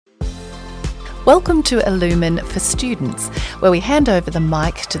Welcome to Illumine for Students, where we hand over the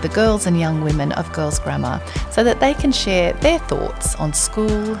mic to the girls and young women of Girls Grammar so that they can share their thoughts on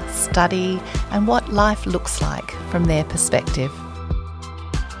school, study, and what life looks like from their perspective.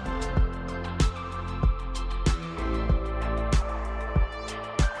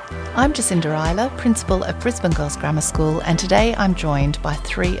 I'm Jacinda Eiler, Principal of Brisbane Girls Grammar School, and today I'm joined by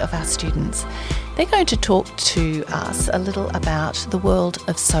three of our students. They're going to talk to us a little about the world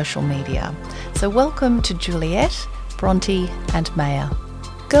of social media. So welcome to Juliet, Bronte and Maya.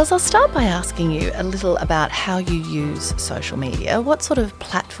 Girls, I'll start by asking you a little about how you use social media. What sort of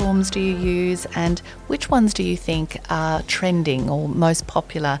platforms do you use and which ones do you think are trending or most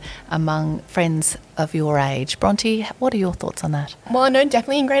popular among friends of your age? Bronte, what are your thoughts on that? Well, I know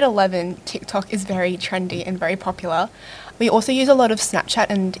definitely in grade 11, TikTok is very trendy and very popular. We also use a lot of Snapchat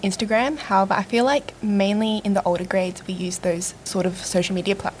and Instagram. However, I feel like mainly in the older grades, we use those sort of social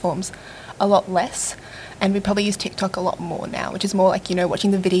media platforms a lot less. And we probably use TikTok a lot more now, which is more like,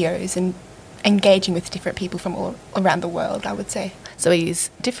 watching the videos and engaging with different people from all around the world, I would say. So we use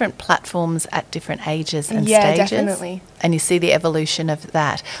different platforms at different ages and stages? stages? Yeah, definitely. And you see the evolution of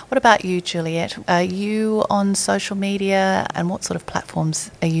that. What about you, Juliet? Are you on social media and what sort of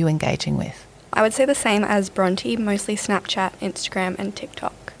platforms are you engaging with? I would say the same as Bronte, mostly Snapchat, Instagram and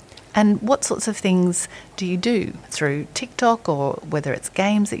TikTok. And what sorts of things do you do through TikTok, or whether it's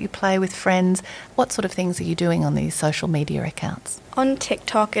games that you play with friends? What sort of things are you doing on these social media accounts? On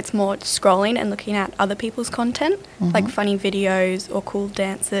TikTok, it's more scrolling and looking at other people's content, like funny videos or cool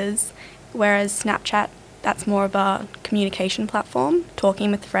dances, whereas Snapchat, that's more of a communication platform,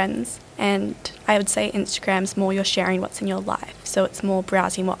 talking with friends. And I would say Instagram's more you're sharing what's in your life, so it's more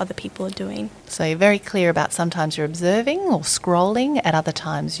browsing what other people are doing. So you're very clear about sometimes you're observing or scrolling, at other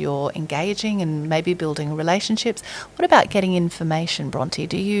times you're engaging and maybe building relationships. What about getting information, Bronte?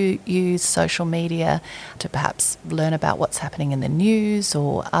 Do you use social media to perhaps learn about what's happening in the news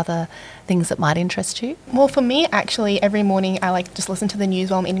or other things that might interest you? Well, for me, actually, every morning I just listen to the news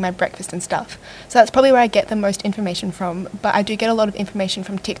while I'm eating my breakfast and stuff. So that's probably where I get the most information from. But I do get a lot of information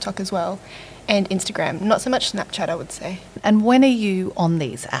from TikTok as well and Instagram. Not so much Snapchat, I would say. And when are you on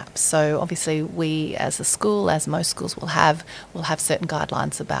these apps? So obviously we as a school, as most schools will have certain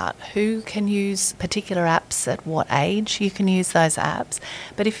guidelines about who can use particular apps, at what age you can use those apps.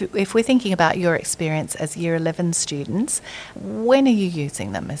 But if we're thinking about your experience as Year 11 students, when are you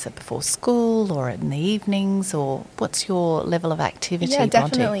using them? Is it before school or in the evenings, or what's your level of activity, Yeah, Bronte?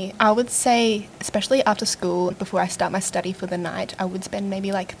 definitely. I would say, especially after school, before I start my study for the night, I would spend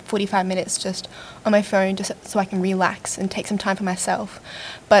maybe 45 minutes just on my phone just so I can relax and take some time for myself.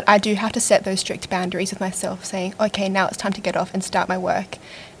 But I do have to set those strict boundaries with myself, saying, okay, now it's time to get off and start my work.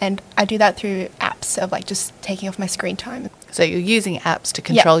 And I do that through apps of just taking off my screen time. So you're using apps to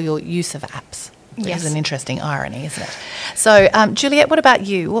control your use of apps. Which Yes. is an interesting irony, isn't it? So, Juliet, what about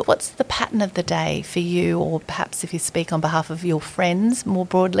you? What's the pattern of the day for you, or perhaps if you speak on behalf of your friends more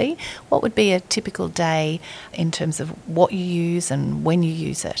broadly, what would be a typical day in terms of what you use and when you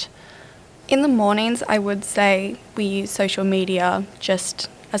use it? In the mornings, I would say we use social media just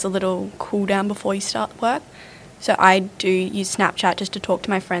as a little cool down before you start work. So I do use Snapchat just to talk to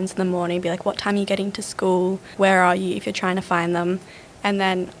my friends in the morning, be like, what time are you getting to school? Where are you if you're trying to find them? And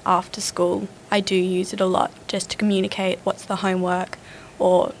then after school, I do use it a lot just to communicate what's the homework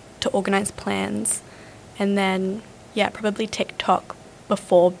or to organise plans. And then, probably TikTok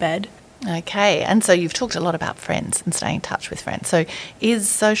before bed. Okay, and so you've talked a lot about friends and staying in touch with friends. So is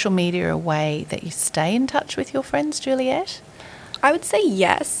social media a way that you stay in touch with your friends, Juliet? I would say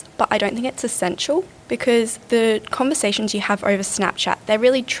yes, but I don't think it's essential because the conversations you have over Snapchat, they're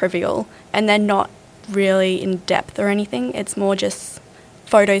really trivial and they're not really in depth or anything. It's more just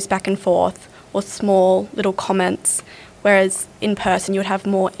photos back and forth or small little comments, whereas in person you would have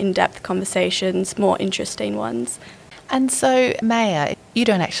more in-depth conversations, more interesting ones. And so, Maya, you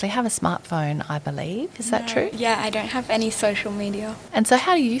don't actually have a smartphone, I believe. Is that true? Yeah, I don't have any social media. And so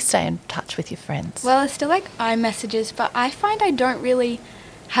how do you stay in touch with your friends? Well, it's still iMessages, but I find I don't really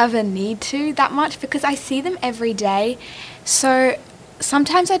have a need to that much because I see them every day. So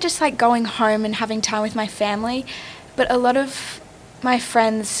sometimes I just like going home and having time with my family, but a lot of my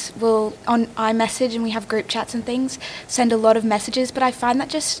friends will, on iMessage, and we have group chats and things, send a lot of messages, but I find that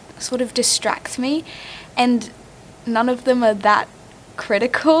just sort of distracts me, and none of them are that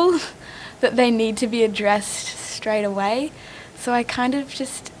critical that they need to be addressed straight away. So I kind of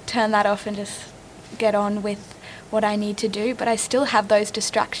just turn that off and just get on with what I need to do, but I still have those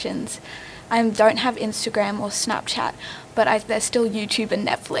distractions. I don't have Instagram or Snapchat, but there's still YouTube and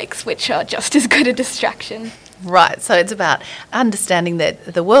Netflix, which are just as good a distraction. Right, so it's about understanding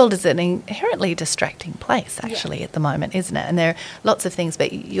that the world is an inherently distracting place, actually, at the moment, isn't it? And there are lots of things,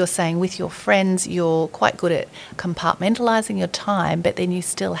 but you're saying with your friends, you're quite good at compartmentalising your time, but then you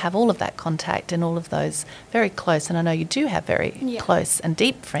still have all of that contact and all of those very close, and I know you do have very close and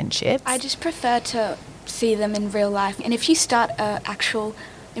deep friendships. I just prefer to see them in real life. And if you start an actual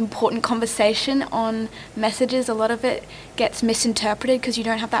important conversation on messages, a lot of it gets misinterpreted because you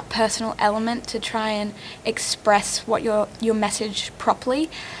don't have that personal element to try and express what your message properly,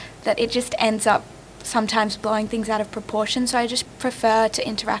 that it just ends up sometimes blowing things out of proportion. So I just prefer to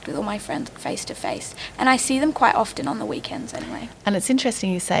interact with all my friends face to face, and I see them quite often on the weekends anyway. And it's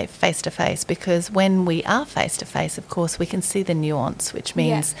interesting you say face to face, because when we are face to face, of course, we can see the nuance, which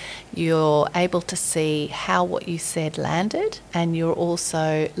means you're able to see how what you said landed, and you're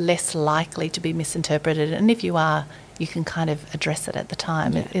also less likely to be misinterpreted. And if you are, you can kind of address it at the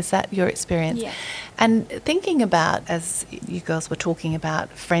time. Is that your experience? Yeah. And thinking about, as you girls were talking about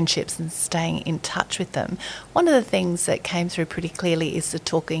friendships and staying in touch with them, one of the things that came through pretty clearly is the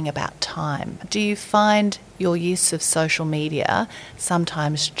talking about time. Do you find your use of social media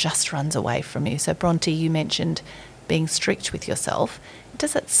sometimes just runs away from you? So Bronte, you mentioned being strict with yourself.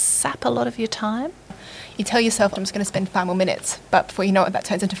 Does it sap a lot of your time? You tell yourself, I'm just going to spend 5 more minutes, but before you know it, that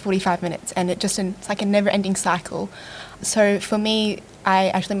turns into 45 minutes, and it's like a never-ending cycle. So for me, I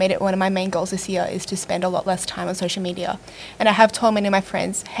actually made it one of my main goals this year is to spend a lot less time on social media. And I have told many of my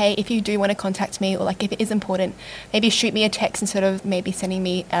friends, hey, if you do want to contact me, or like if it is important, maybe shoot me a text instead of maybe sending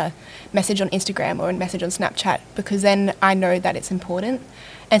me a message on Instagram or a message on Snapchat, because then I know that it's important.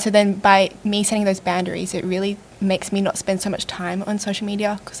 And so then by me setting those boundaries, it really makes me not spend so much time on social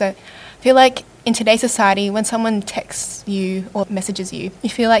media, because I feel like in today's society, when someone texts you or messages you, you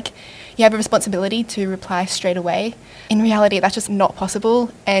feel like you have a responsibility to reply straight away. In reality, that's just not possible,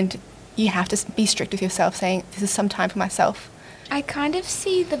 and you have to be strict with yourself, saying, this is some time for myself. I kind of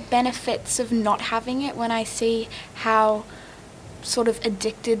see the benefits of not having it when I see how sort of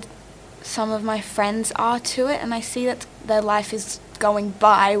addicted some of my friends are to it, and I see that their life is going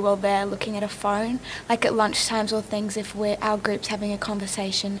by while they're looking at a phone, like at lunchtimes or things. If our group's having a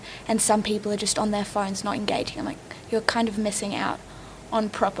conversation and some people are just on their phones not engaging, I'm like, you're kind of missing out on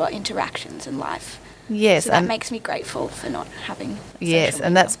proper interactions in life. Yes, so that makes me grateful for not having yes,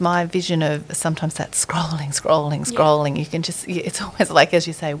 and that's my vision of sometimes that scrolling. You can just, it's almost like, as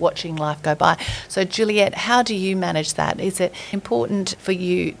you say, watching life go by. So Juliet, how do you manage that? Is it important for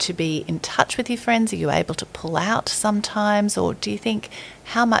you to be in touch with your friends? Are you able to pull out sometimes? Or do you think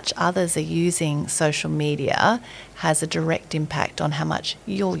how much others are using social media has a direct impact on how much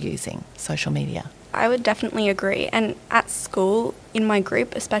you're using social media? I would definitely agree. And at school, in my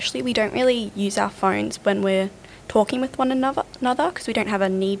group especially, we don't really use our phones when we're talking with one another because we don't have a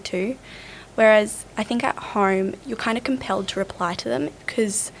need to. Whereas I think at home, you're kind of compelled to reply to them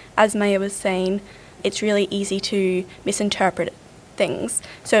because, as Maya was saying, it's really easy to misinterpret things.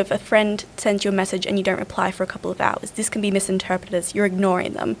 So if a friend sends you a message and you don't reply for a couple of hours, this can be misinterpreted as you're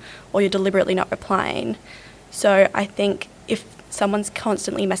ignoring them or you're deliberately not replying. So I think if someone's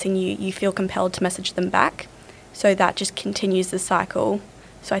constantly messaging you, you feel compelled to message them back. So that just continues the cycle.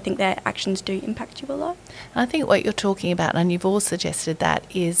 So I think their actions do impact you a lot. I think what you're talking about, and you've all suggested that,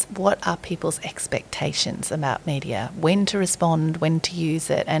 is what are people's expectations about media, when to respond, when to use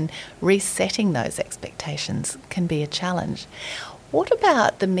it, and resetting those expectations can be a challenge. What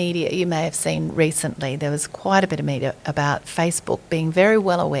about the media you may have seen recently? There was quite a bit of media about Facebook being very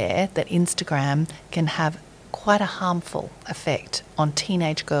well aware that Instagram can have quite a harmful effect on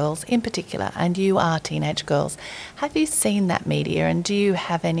teenage girls in particular, and you are teenage girls. Have you seen that media, and do you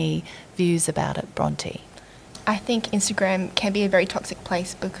have any views about it, Bronte? I think Instagram can be a very toxic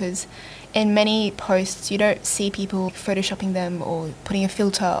place because in many posts you don't see people photoshopping them or putting a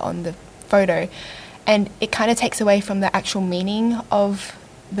filter on the photo, and it kind of takes away from the actual meaning of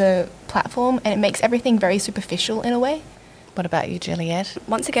the platform, and it makes everything very superficial in a way. What about you, Juliet?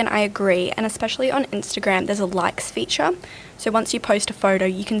 Once again, I agree, and especially on Instagram, there's a likes feature. So once you post a photo,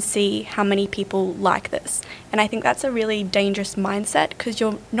 you can see how many people like this. And I think that's a really dangerous mindset because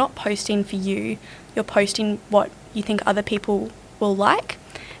you're not posting for you, you're posting what you think other people will like.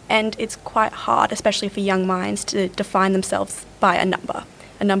 And it's quite hard, especially for young minds, to define themselves by a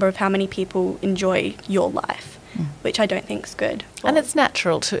number of how many people enjoy your life. Which I don't think is good. And it's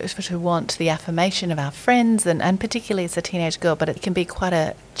natural to want the affirmation of our friends, and particularly as a teenage girl, but it can be quite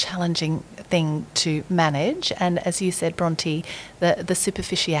a challenging thing to manage. And as you said, Bronte, the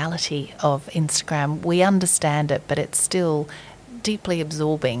superficiality of Instagram, we understand it, but it's still deeply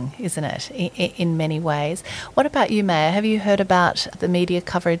absorbing, isn't it, in many ways. What about you, Maya? Have you heard about the media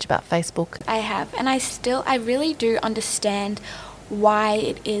coverage about Facebook? I have, and I really do understand why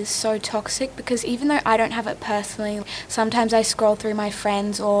it is so toxic, because even though I don't have it personally, sometimes I scroll through my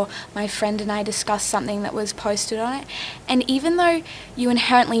friends, or my friend and I discuss something that was posted on it, and even though you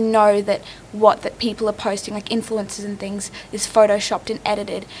inherently know that what that people are posting, like influencers and things, is photoshopped and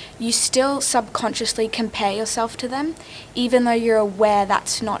edited, you still subconsciously compare yourself to them, even though you're aware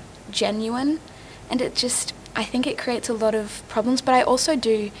that's not genuine. And I think it creates a lot of problems, but I also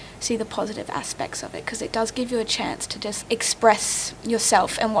do see the positive aspects of it, because it does give you a chance to just express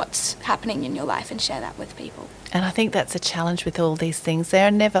yourself and what's happening in your life and share that with people. And I think that's a challenge with all these things.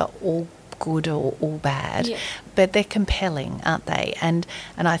 They're never all good or all bad, Yeah. but they're compelling, aren't they? And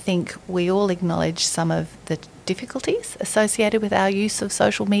I think we all acknowledge some of the difficulties associated with our use of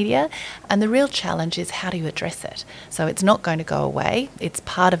social media, and the real challenge is, how do you address it? So it's not going to go away. It's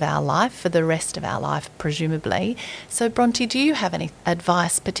part of our life for the rest of our life, presumably. So Bronte, do you have any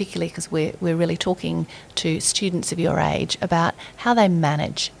advice, particularly because we're really talking to students of your age, about how they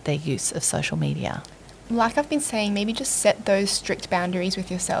manage their use of social media? Like I've been saying, maybe just set those strict boundaries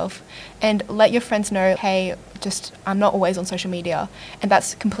with yourself and let your friends know, hey, I'm not always on social media, and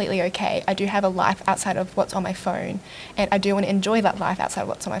that's completely okay. I do have a life outside of what's on my phone, and I do want to enjoy that life outside of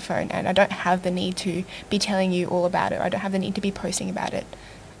what's on my phone, and I don't have the need to be telling you all about it, or I don't have the need to be posting about it.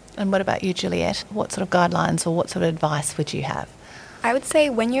 And what about you, Juliet? What sort of guidelines or what sort of advice would you have? I would say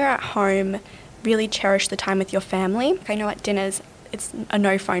when you're at home, really cherish the time with your family. I know at dinners, it's a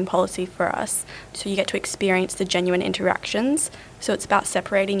no phone policy for us, so you get to experience the genuine interactions. So it's about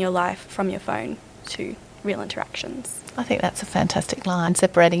separating your life from your phone to real interactions. I think that's a fantastic line,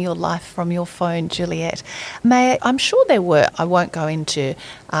 separating your life from your phone, Juliet. Maya, I'm sure there were, I won't go into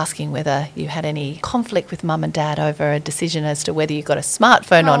asking whether you had any conflict with mum and dad over a decision as to whether you got a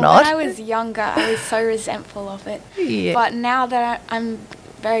smartphone or not. When I was younger, I was so resentful of it. Yeah. But now that I'm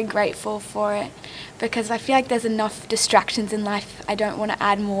very grateful for it, because I feel like there's enough distractions in life. I don't want to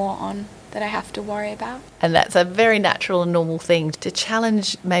add more on that I have to worry about. And that's a very natural and normal thing, to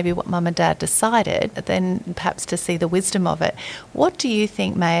challenge maybe what mum and dad decided, then perhaps to see the wisdom of it. What do you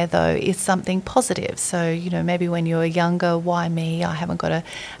think, Maya, though, is something positive? So, maybe when you were younger, why me? I haven't got a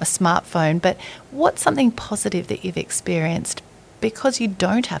smartphone. But what's something positive that you've experienced because you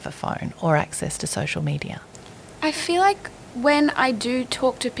don't have a phone or access to social media? I feel like when I do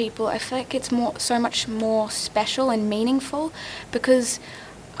talk to people, I feel like it's so much more special and meaningful, because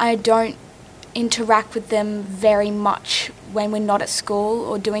I don't interact with them very much when we're not at school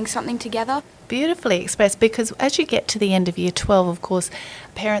or doing something together. Beautifully expressed, because as you get to the end of year 12, of course,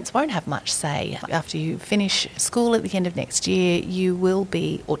 parents won't have much say. After you finish school at the end of next year, you will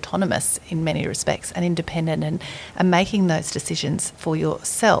be autonomous in many respects and independent and making those decisions for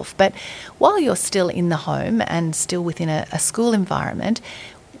yourself. But while you're still in the home and still within a school environment,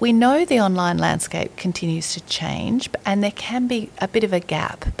 we know the online landscape continues to change, and there can be a bit of a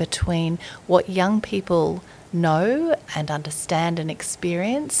gap between what young people know and understand and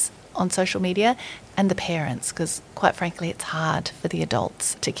experience on social media and the parents, because quite frankly it's hard for the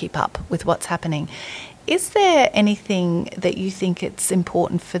adults to keep up with what's happening. Is there anything that you think it's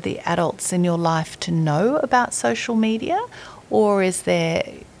important for the adults in your life to know about social media, or is there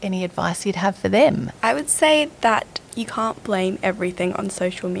any advice you'd have for them? I would say that you can't blame everything on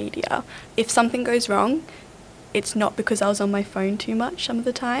social media. If something goes wrong, it's not because I was on my phone too much some of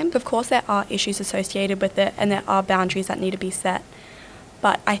the time. Of course, there are issues associated with it, and there are boundaries that need to be set.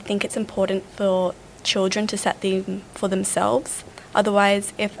 But I think it's important for children to set them for themselves.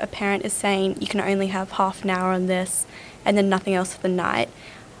 Otherwise, if a parent is saying you can only have half an hour on this and then nothing else for the night,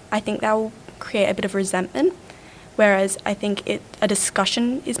 I think that will create a bit of resentment. Whereas I think a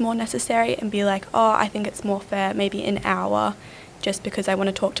discussion is more necessary, and be like, I think it's more fair, maybe an hour, just because I want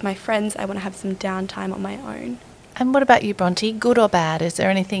to talk to my friends, I want to have some downtime on my own. And what about you, Bronte? Good or bad? Is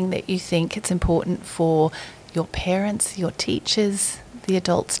there anything that you think it's important for your parents, your teachers, the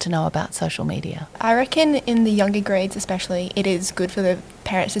adults to know about social media? I reckon in the younger grades especially, it is good for the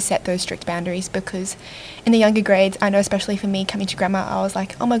parents to set those strict boundaries, because in the younger grades, I know especially for me coming to grammar, I was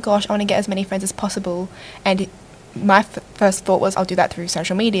like, oh my gosh, I want to get as many friends as possible, and my first thought was I'll do that through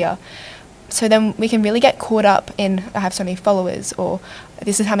social media. So then we can really get caught up in, I have so many followers, or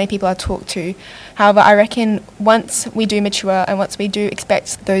this is how many people I talk to. However, I reckon once we do mature and once we do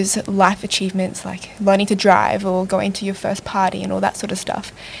expect those life achievements like learning to drive or going to your first party and all that sort of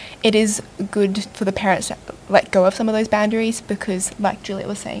stuff, it is good for the parents to let go of some of those boundaries, because like Juliet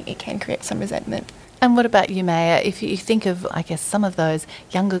was saying, it can create some resentment. And what about you, Maya? If you think of, I guess, some of those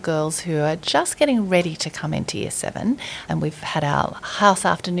younger girls who are just getting ready to come into Year 7, and we've had our house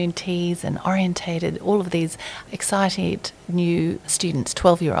afternoon teas and orientated all of these excited new students,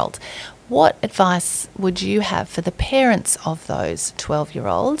 12-year-olds, what advice would you have for the parents of those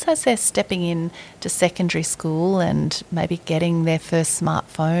 12-year-olds as they're stepping in to secondary school and maybe getting their first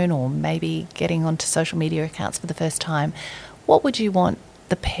smartphone or maybe getting onto social media accounts for the first time? What would you want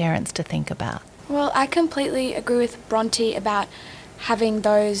the parents to think about? Well, I completely agree with Bronte about having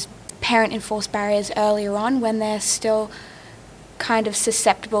those parent-enforced barriers earlier on when they're still kind of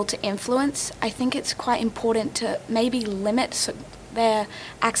susceptible to influence. I think it's quite important to maybe limit their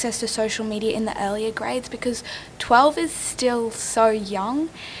access to social media in the earlier grades, because 12 is still so young,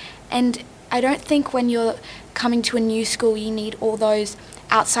 and I don't think when you're coming to a new school you need all those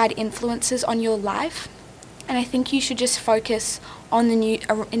outside influences on your life, and I think you should just focus on the new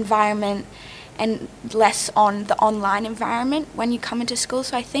environment and less on the online environment when you come into school.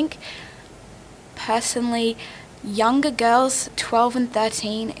 So I think, personally, younger girls, 12 and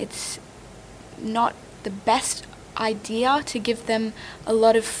 13, it's not the best idea to give them a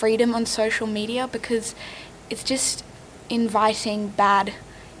lot of freedom on social media, because it's just inviting bad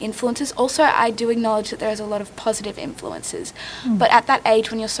influences. Also, I do acknowledge that there's a lot of positive influences, but at that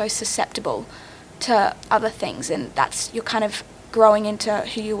age when you're so susceptible to other things and you're kind of growing into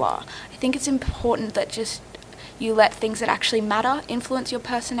who you are, I think it's important that just you let things that actually matter influence your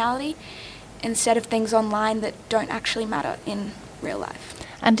personality instead of things online that don't actually matter in real life.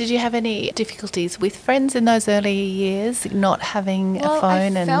 And did you have any difficulties with friends in those early years, not having a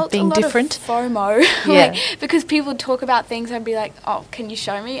phone and being different? I felt a lot of FOMO, because people would talk about things and I'd be like, oh, can you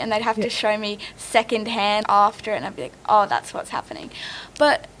show me? And they'd have to show me secondhand after it, and I'd be like, oh, that's what's happening.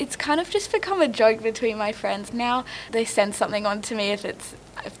 But it's kind of just become a joke between my friends. Now they send something on to me if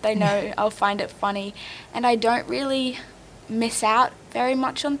they know I'll find it funny. And I don't really miss out very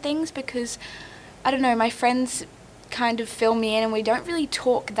much on things because, I don't know, my friends kind of fill me in and we don't really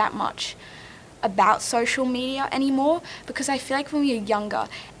talk that much about social media anymore, because I feel like when we were younger,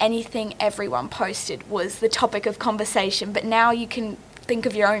 anything everyone posted was the topic of conversation, but now you can think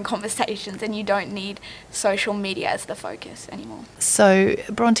of your own conversations and you don't need social media as the focus anymore. So,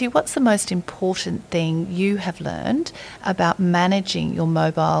 Bronte, what's the most important thing you have learned about managing your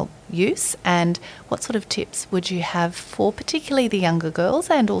mobile use, and what sort of tips would you have for particularly the younger girls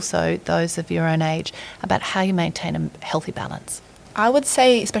and also those of your own age about how you maintain a healthy balance? I would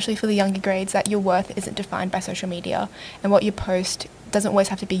say, especially for the younger grades, that your worth isn't defined by social media, and what you post doesn't always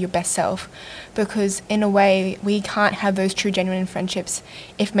have to be your best self, because in a way we can't have those true genuine friendships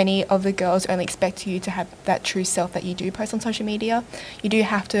if many of the girls only expect you to have that true self that you do post on social media. You do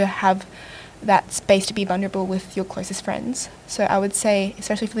have to have that space to be vulnerable with your closest friends. So I would say,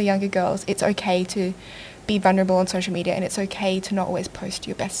 especially for the younger girls, it's okay to be vulnerable on social media, and it's okay to not always post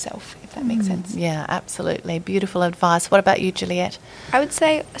your best self, if that makes sense. Yeah, absolutely. Beautiful advice. What about you, Juliet? I would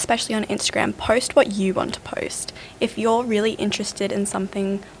say, especially on Instagram, post what you want to post. If you're really interested in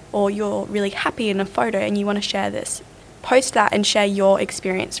something or you're really happy in a photo and you want to share this, post that and share your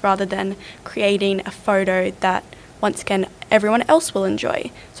experience rather than creating a photo that, once again, everyone else will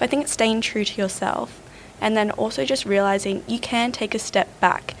enjoy. So I think it's staying true to yourself, and then also just realising you can take a step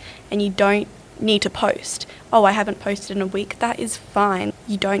back and you don't need to post. Oh, I haven't posted in a week. That is fine.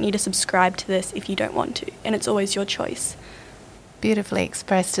 You don't need to subscribe to this if you don't want to, and it's always your choice. Beautifully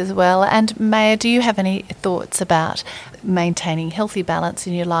expressed as well. And Maya, do you have any thoughts about maintaining healthy balance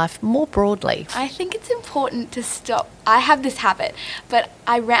in your life more broadly? I think it's important to stop. I have this habit, but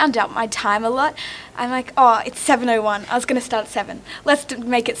I round up my time a lot. I'm like, oh, it's 7:01. I was going to start at 7. Let's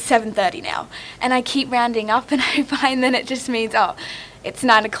make it 7:30 now. And I keep rounding up, and I find then it just means, oh, it's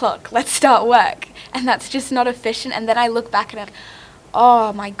 9 o'clock. Let's start work. And that's just not efficient. And then I look back and I'm,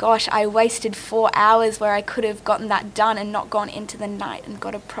 oh my gosh, I wasted 4 hours where I could have gotten that done and not gone into the night and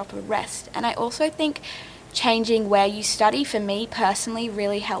got a proper rest. And I also think changing where you study, for me personally,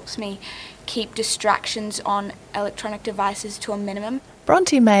 really helps me keep distractions on electronic devices to a minimum.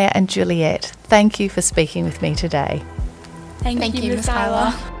 Bronte, Maya and Juliet, thank you for speaking with me today. Thank you, Ms.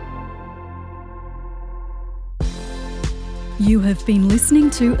 Isla. You have been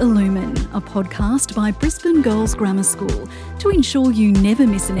listening to Illumine, a podcast by Brisbane Girls Grammar School. To ensure you never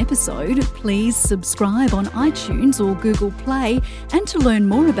miss an episode, please subscribe on iTunes or Google Play, and to learn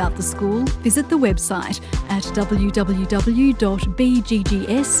more about the school, visit the website at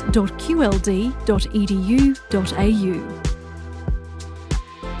www.bggs.qld.edu.au.